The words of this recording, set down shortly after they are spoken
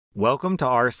Welcome to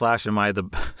r slash am I the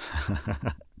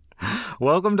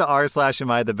Welcome to r slash am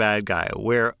I the bad guy,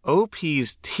 where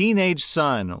OP's teenage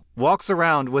son walks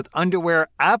around with underwear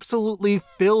absolutely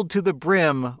filled to the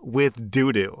brim with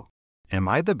doo-doo. Am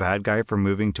I the bad guy for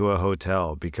moving to a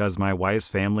hotel because my wife's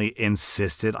family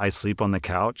insisted I sleep on the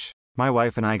couch? My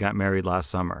wife and I got married last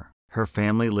summer. Her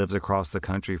family lives across the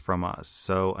country from us,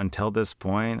 so until this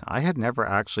point, I had never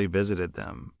actually visited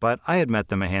them. But I had met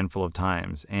them a handful of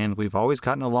times, and we've always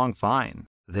gotten along fine.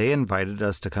 They invited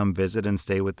us to come visit and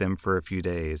stay with them for a few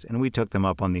days, and we took them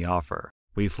up on the offer.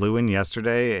 We flew in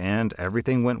yesterday, and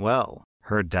everything went well.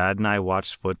 Her dad and I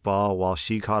watched football while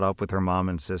she caught up with her mom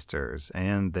and sisters,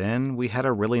 and then we had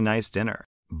a really nice dinner.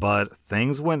 But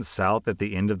things went south at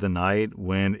the end of the night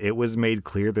when it was made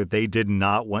clear that they did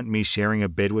not want me sharing a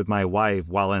bed with my wife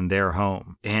while in their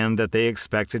home, and that they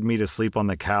expected me to sleep on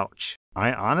the couch.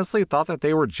 I honestly thought that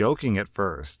they were joking at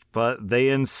first, but they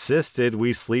insisted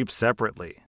we sleep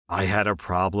separately. I had a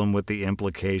problem with the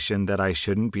implication that I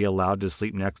shouldn't be allowed to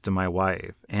sleep next to my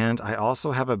wife, and I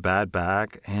also have a bad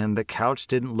back, and the couch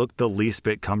didn't look the least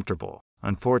bit comfortable.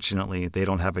 Unfortunately, they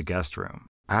don't have a guest room.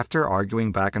 After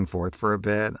arguing back and forth for a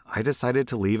bit, I decided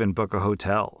to leave and book a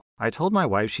hotel. I told my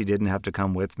wife she didn't have to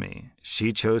come with me.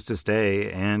 She chose to stay,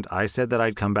 and I said that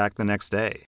I'd come back the next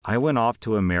day. I went off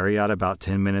to a Marriott about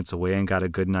 10 minutes away and got a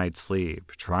good night's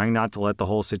sleep, trying not to let the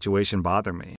whole situation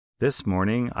bother me. This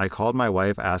morning, I called my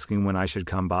wife asking when I should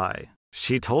come by.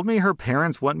 She told me her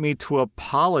parents want me to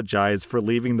apologize for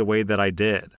leaving the way that I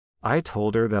did. I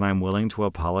told her that I'm willing to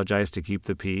apologize to keep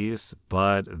the peace,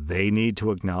 but they need to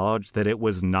acknowledge that it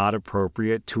was not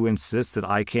appropriate to insist that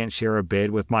I can't share a bed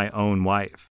with my own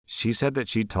wife. She said that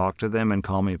she'd talk to them and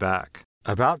call me back.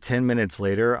 About 10 minutes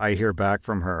later, I hear back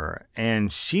from her,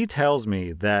 and she tells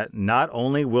me that not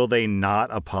only will they not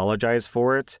apologize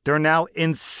for it, they're now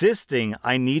insisting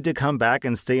I need to come back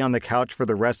and stay on the couch for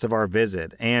the rest of our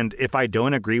visit, and if I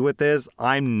don't agree with this,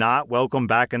 I'm not welcome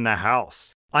back in the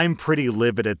house. I'm pretty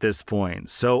livid at this point,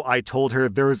 so I told her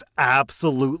there's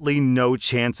absolutely no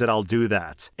chance that I'll do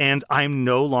that, and I'm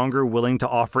no longer willing to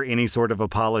offer any sort of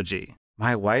apology.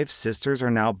 My wife's sisters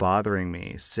are now bothering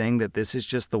me, saying that this is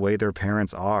just the way their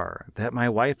parents are, that my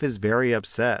wife is very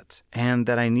upset, and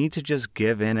that I need to just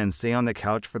give in and stay on the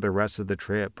couch for the rest of the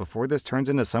trip before this turns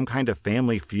into some kind of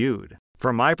family feud.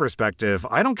 From my perspective,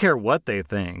 I don't care what they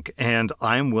think, and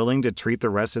I'm willing to treat the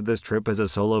rest of this trip as a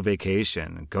solo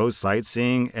vacation, go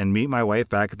sightseeing, and meet my wife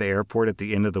back at the airport at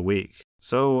the end of the week.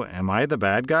 So, am I the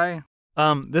bad guy?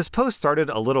 This post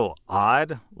started a little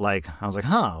odd. I was like,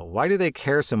 why do they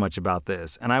care so much about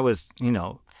this? And I was,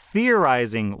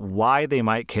 theorizing why they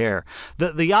might care.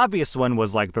 The obvious one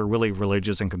was they're really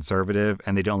religious and conservative,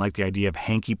 and they don't like the idea of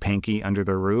hanky-panky under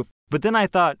their roof. But then I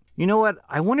thought, you know what?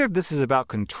 I wonder if this is about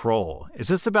control. Is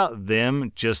this about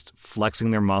them just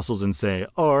flexing their muscles and say,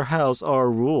 our house, our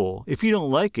rule. If you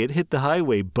don't like it, hit the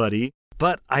highway, buddy.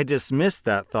 But I dismissed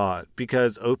that thought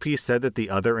because OP said that the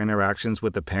other interactions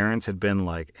with the parents had been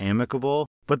amicable.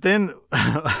 But then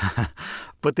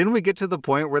we get to the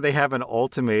point where they have an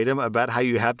ultimatum about how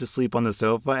you have to sleep on the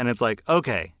sofa, and it's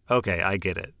okay, I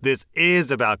get it. This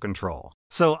is about control.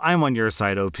 So I'm on your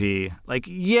side, OP.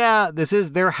 Yeah, this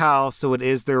is their house, so it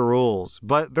is their rules.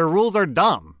 But their rules are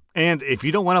dumb. And if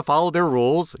you don't want to follow their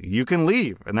rules, you can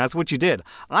leave. And that's what you did.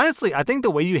 Honestly, I think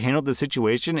the way you handled the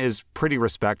situation is pretty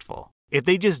respectful. If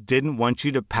they just didn't want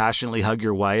you to passionately hug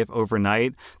your wife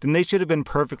overnight, then they should have been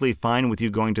perfectly fine with you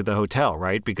going to the hotel,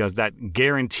 right? Because that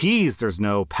guarantees there's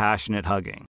no passionate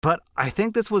hugging. But I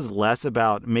think this was less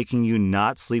about making you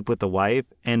not sleep with the wife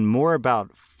and more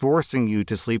about forcing you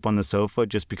to sleep on the sofa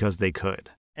just because they could.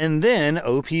 And then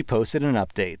OP posted an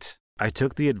update. I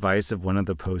took the advice of one of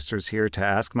the posters here to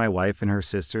ask my wife and her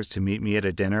sisters to meet me at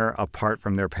a dinner apart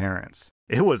from their parents.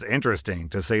 It was interesting,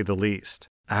 to say the least.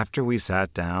 After we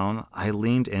sat down, I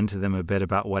leaned into them a bit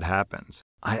about what happened.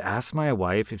 I asked my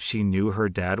wife if she knew her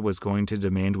dad was going to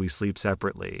demand we sleep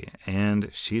separately, and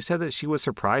she said that she was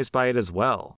surprised by it as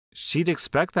well. She'd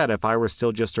expect that if I were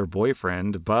still just her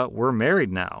boyfriend, but we're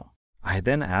married now. I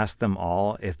then asked them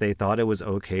all if they thought it was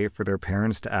okay for their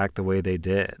parents to act the way they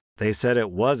did. They said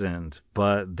it wasn't,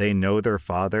 but they know their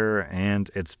father, and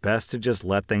it's best to just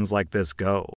let things like this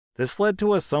go. This led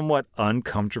to a somewhat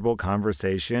uncomfortable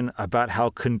conversation about how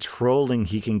controlling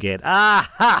he can get.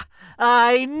 Aha!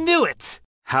 I knew it!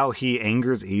 How he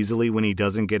angers easily when he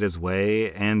doesn't get his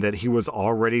way, and that he was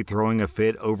already throwing a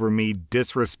fit over me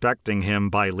disrespecting him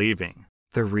by leaving.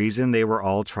 The reason they were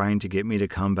all trying to get me to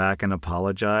come back and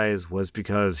apologize was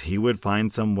because he would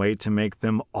find some way to make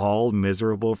them all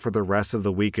miserable for the rest of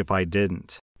the week if I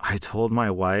didn't. I told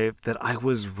my wife that I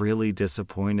was really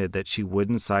disappointed that she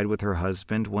wouldn't side with her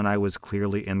husband when I was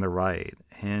clearly in the right,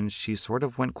 and she sort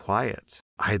of went quiet.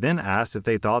 I then asked if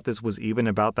they thought this was even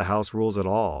about the house rules at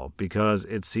all, because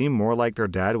it seemed more like their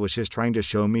dad was just trying to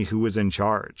show me who was in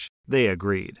charge. They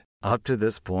agreed. Up to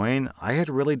this point, I had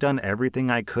really done everything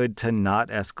I could to not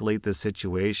escalate the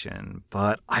situation,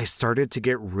 but I started to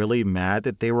get really mad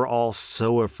that they were all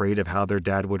so afraid of how their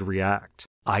dad would react.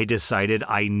 I decided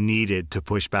I needed to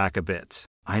push back a bit.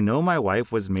 I know my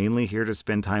wife was mainly here to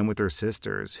spend time with her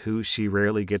sisters, who she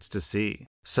rarely gets to see.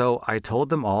 So I told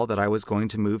them all that I was going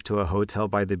to move to a hotel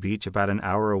by the beach about an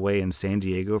hour away in San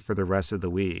Diego for the rest of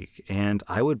the week, and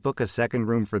I would book a second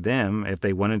room for them if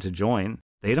they wanted to join.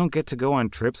 They don't get to go on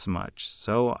trips much,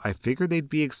 so I figured they'd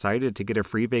be excited to get a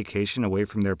free vacation away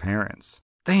from their parents.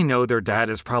 They know their dad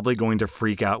is probably going to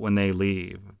freak out when they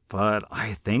leave, but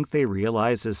I think they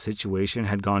realized the situation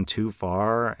had gone too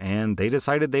far and they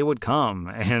decided they would come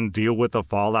and deal with the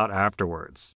fallout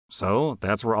afterwards. So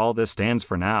that's where all this stands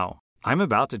for now. I'm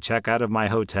about to check out of my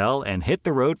hotel and hit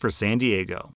the road for San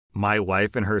Diego. My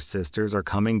wife and her sisters are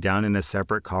coming down in a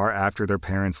separate car after their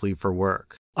parents leave for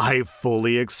work. I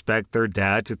fully expect their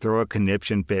dad to throw a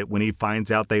conniption fit when he finds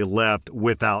out they left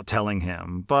without telling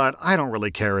him, but I don't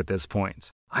really care at this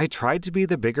point. I tried to be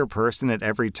the bigger person at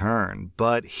every turn,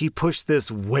 but he pushed this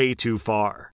way too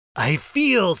far. I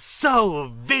feel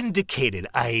so vindicated.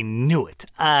 I knew it.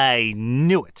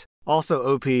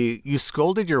 Also, OP, you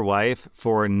scolded your wife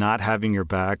for not having your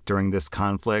back during this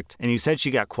conflict, and you said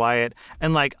she got quiet,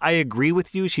 and I agree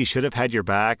with you, she should have had your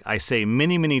back. I say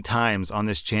many times on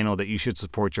this channel that you should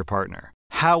support your partner.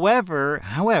 However,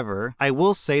 I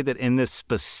will say that in this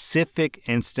specific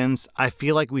instance, I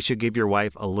feel like we should give your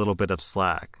wife a little bit of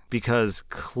slack, because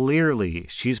clearly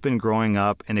she's been growing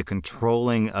up in a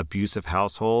controlling, abusive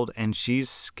household, and she's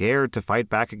scared to fight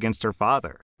back against her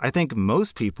father. I think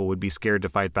most people would be scared to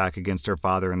fight back against her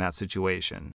father in that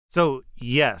situation. So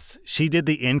yes, she did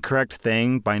the incorrect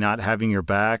thing by not having your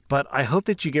back, but I hope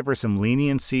that you give her some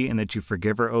leniency and that you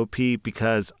forgive her, OP,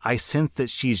 because I sense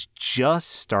that she's just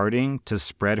starting to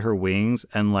spread her wings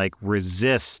and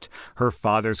resist her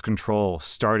father's control,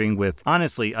 starting with,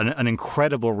 honestly, an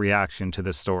incredible reaction to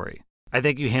this story. I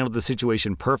think you handled the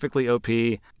situation perfectly, OP.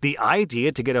 The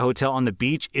idea to get a hotel on the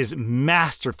beach is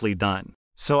masterfully done.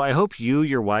 So I hope you,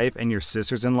 your wife, and your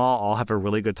sisters-in-law all have a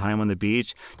really good time on the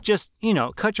beach. Just,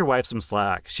 cut your wife some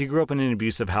slack. She grew up in an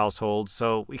abusive household,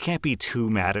 so we can't be too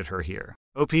mad at her here.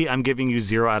 OP, I'm giving you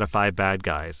 0 out of 5 bad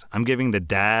guys. I'm giving the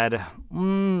dad,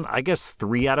 I guess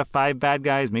 3 out of 5 bad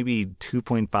guys, maybe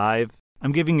 2.5.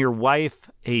 I'm giving your wife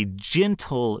a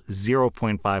gentle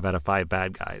 0.5 out of 5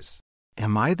 bad guys.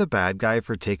 Am I the bad guy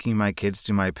for taking my kids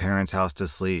to my parents' house to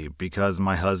sleep because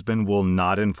my husband will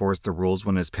not enforce the rules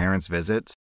when his parents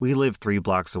visit? We live 3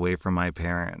 blocks away from my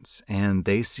parents, and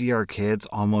they see our kids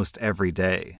almost every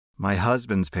day. My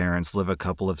husband's parents live a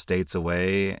couple of states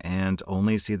away and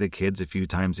only see the kids a few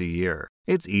times a year.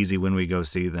 It's easy when we go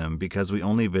see them because we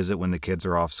only visit when the kids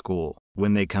are off school.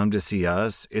 When they come to see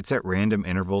us, it's at random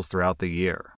intervals throughout the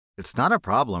year. It's not a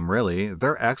problem, really.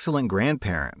 They're excellent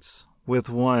grandparents.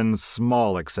 With one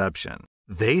small exception.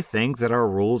 They think that our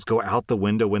rules go out the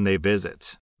window when they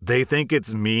visit. They think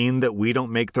it's mean that we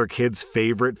don't make their kids'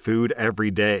 favorite food every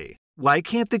day. Why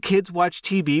can't the kids watch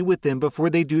TV with them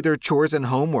before they do their chores and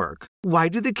homework? Why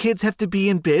do the kids have to be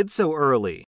in bed so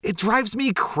early? It drives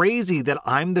me crazy that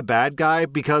I'm the bad guy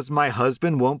because my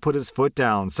husband won't put his foot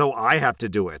down, so I have to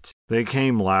do it. They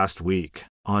came last week.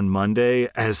 On Monday,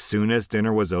 as soon as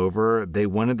dinner was over, they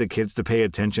wanted the kids to pay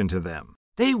attention to them.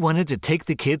 They wanted to take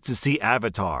the kids to see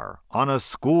Avatar on a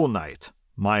school night.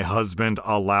 My husband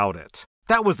allowed it.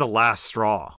 That was the last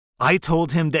straw. I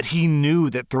told him that he knew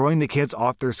that throwing the kids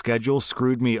off their schedule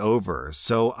screwed me over,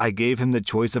 so I gave him the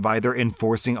choice of either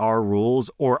enforcing our rules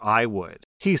or I would.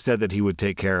 He said that he would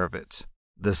take care of it.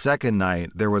 The second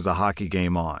night, there was a hockey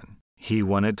game on. He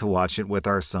wanted to watch it with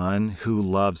our son, who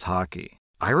loves hockey.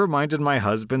 I reminded my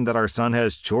husband that our son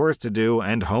has chores to do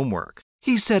and homework.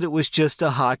 He said it was just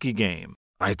a hockey game.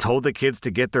 I told the kids to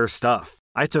get their stuff.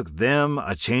 I took them,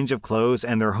 a change of clothes,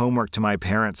 and their homework to my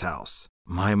parents' house.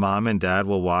 My mom and dad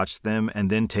will watch them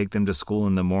and then take them to school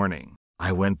in the morning.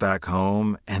 I went back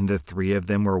home, and the 3 of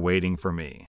them were waiting for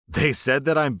me. They said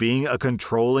that I'm being a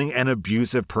controlling and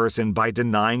abusive person by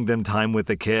denying them time with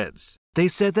the kids. They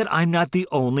said that I'm not the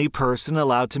only person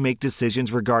allowed to make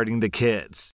decisions regarding the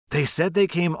kids. They said they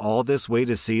came all this way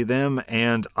to see them,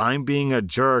 and I'm being a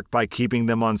jerk by keeping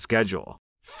them on schedule.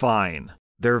 Fine.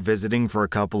 They're visiting for a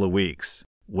couple of weeks.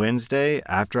 Wednesday,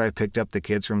 after I picked up the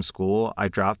kids from school, I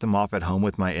dropped them off at home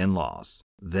with my in-laws.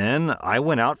 Then I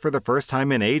went out for the first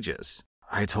time in ages.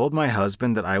 I told my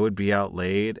husband that I would be out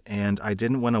late and I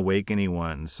didn't want to wake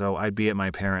anyone, so I'd be at my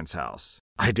parents' house.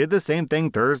 I did the same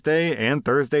thing Thursday and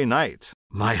Thursday night.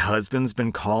 My husband's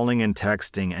been calling and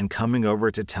texting and coming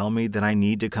over to tell me that I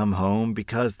need to come home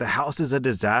because the house is a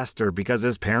disaster because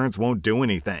his parents won't do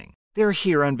anything. They're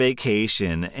here on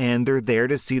vacation and they're there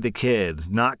to see the kids,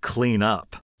 not clean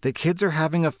up. The kids are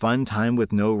having a fun time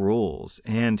with no rules,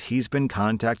 and he's been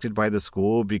contacted by the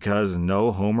school because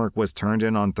no homework was turned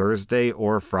in on Thursday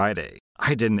or Friday.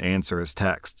 I didn't answer his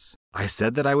texts. I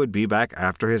said that I would be back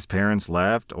after his parents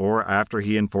left or after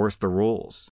he enforced the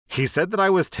rules. He said that I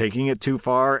was taking it too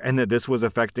far and that this was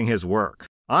affecting his work.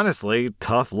 Honestly,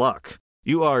 tough luck.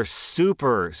 You are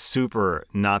super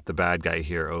not the bad guy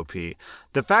here, OP.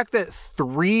 The fact that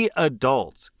 3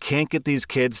 adults can't get these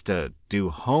kids to do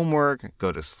homework,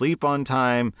 go to sleep on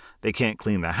time, they can't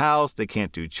clean the house, they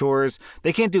can't do chores,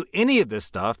 they can't do any of this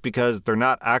stuff because they're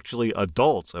not actually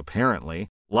adults, apparently.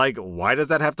 Like, why does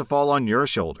that have to fall on your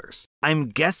shoulders? I'm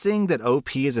guessing that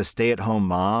OP is a stay-at-home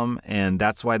mom, and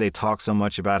that's why they talk so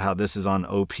much about how this is on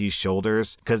OP's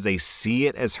shoulders, because they see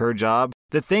it as her job.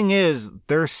 The thing is,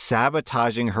 they're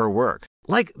sabotaging her work.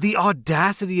 Like, the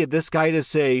audacity of this guy to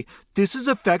say, this is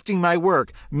affecting my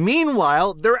work.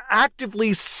 Meanwhile, they're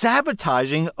actively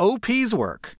sabotaging OP's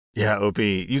work. Yeah, OP,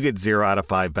 you get 0 out of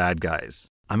 5 bad guys.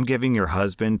 I'm giving your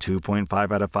husband 2.5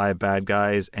 out of 5 bad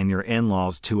guys and your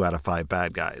in-laws 2 out of 5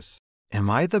 bad guys. Am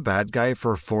I the bad guy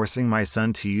for forcing my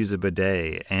son to use a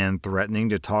bidet and threatening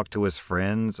to talk to his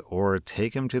friends or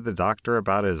take him to the doctor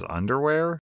about his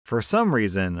underwear? For some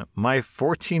reason, my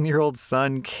 14-year-old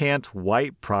son can't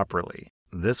wipe properly.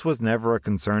 This was never a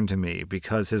concern to me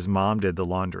because his mom did the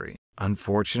laundry.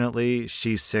 Unfortunately,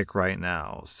 she's sick right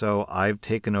now, so I've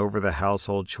taken over the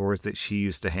household chores that she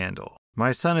used to handle.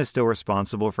 My son is still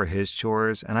responsible for his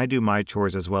chores, and I do my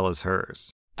chores as well as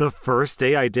hers. The first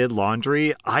day I did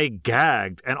laundry, I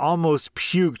gagged and almost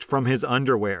puked from his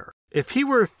underwear. If he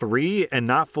were 3 and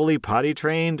not fully potty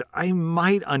trained, I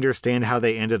might understand how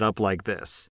they ended up like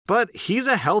this. But he's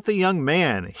a healthy young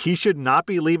man. He should not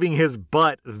be leaving his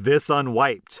butt this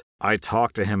unwiped. I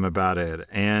talked to him about it,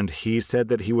 and he said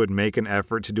that he would make an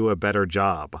effort to do a better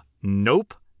job.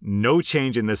 Nope. No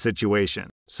change in this situation.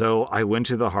 So I went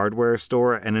to the hardware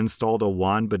store and installed a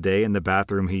wand bidet in the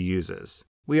bathroom he uses.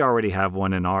 We already have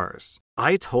one in ours.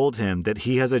 I told him that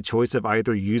he has a choice of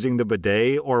either using the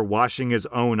bidet or washing his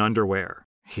own underwear.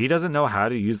 He doesn't know how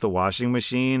to use the washing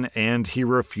machine and he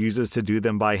refuses to do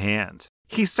them by hand.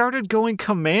 He started going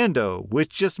commando, which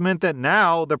just meant that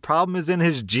now the problem is in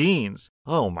his jeans.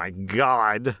 Oh my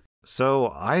God.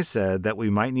 So I said that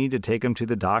we might need to take him to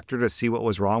the doctor to see what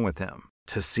was wrong with him,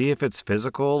 to see if it's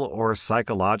physical or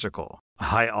psychological.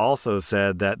 I also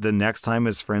said that the next time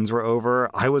his friends were over,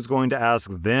 I was going to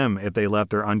ask them if they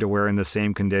left their underwear in the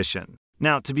same condition.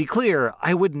 Now, to be clear,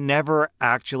 I would never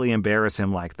actually embarrass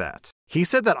him like that. He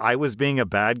said that I was being a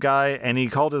bad guy and he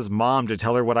called his mom to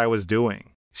tell her what I was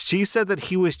doing. She said that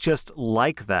he was just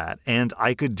like that and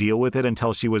I could deal with it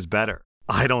until she was better.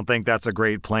 I don't think that's a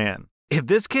great plan. If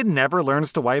this kid never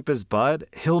learns to wipe his butt,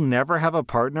 he'll never have a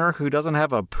partner who doesn't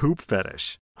have a poop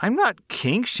fetish. I'm not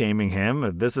kink-shaming him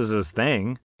if this is his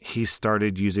thing. He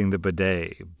started using the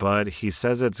bidet, but he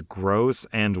says it's gross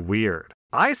and weird.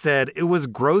 I said it was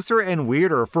grosser and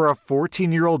weirder for a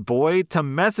 14-year-old boy to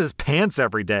mess his pants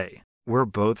every day. We're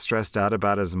both stressed out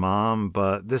about his mom,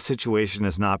 but this situation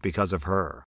is not because of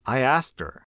her. I asked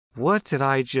her, what did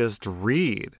I just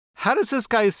read? How does this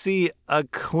guy see a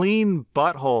clean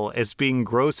butthole as being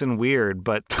gross and weird,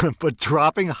 but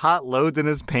dropping hot loads in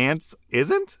his pants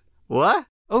isn't? What?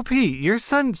 OP, your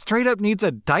son straight up needs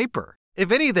a diaper.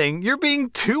 If anything, you're being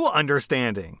too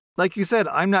understanding. Like you said,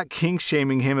 I'm not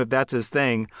kink-shaming him if that's his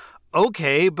thing.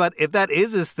 Okay, but if that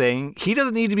is his thing, he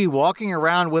doesn't need to be walking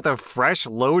around with a fresh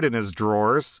load in his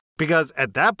drawers. Because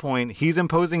at that point, he's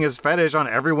imposing his fetish on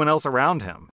everyone else around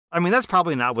him. I mean, that's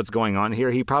probably not what's going on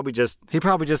here. He probably just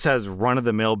has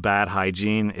run-of-the-mill bad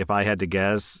hygiene, if I had to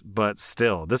guess. But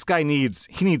still, this guy needs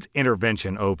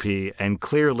intervention, OP, and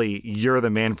clearly you're the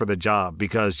man for the job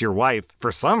because your wife,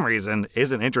 for some reason,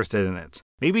 isn't interested in it.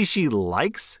 Maybe she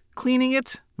likes cleaning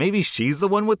it? Maybe she's the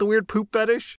one with the weird poop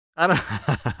fetish?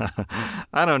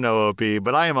 I don't know, OP,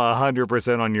 but I am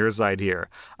 100% on your side here.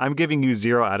 I'm giving you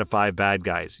 0 out of 5 bad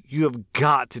guys. You have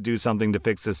got to do something to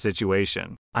fix this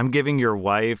situation. I'm giving your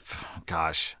wife,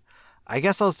 I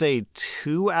guess I'll say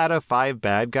 2 out of 5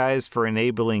 bad guys for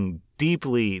enabling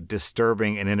deeply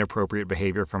disturbing and inappropriate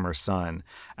behavior from her son.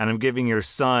 And I'm giving your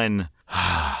son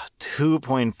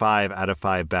 2.5 out of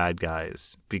 5 bad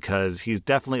guys because he's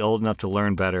definitely old enough to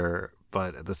learn better,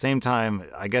 but at the same time,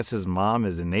 I guess his mom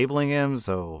is enabling him,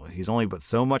 so he's only but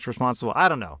so much responsible. I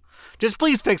don't know. Just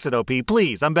please fix it, OP.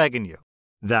 Please, I'm begging you.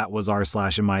 That was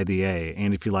r/Am I the A.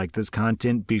 And if you like this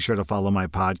content, be sure to follow my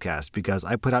podcast because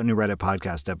I put out new Reddit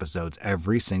podcast episodes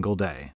every single day.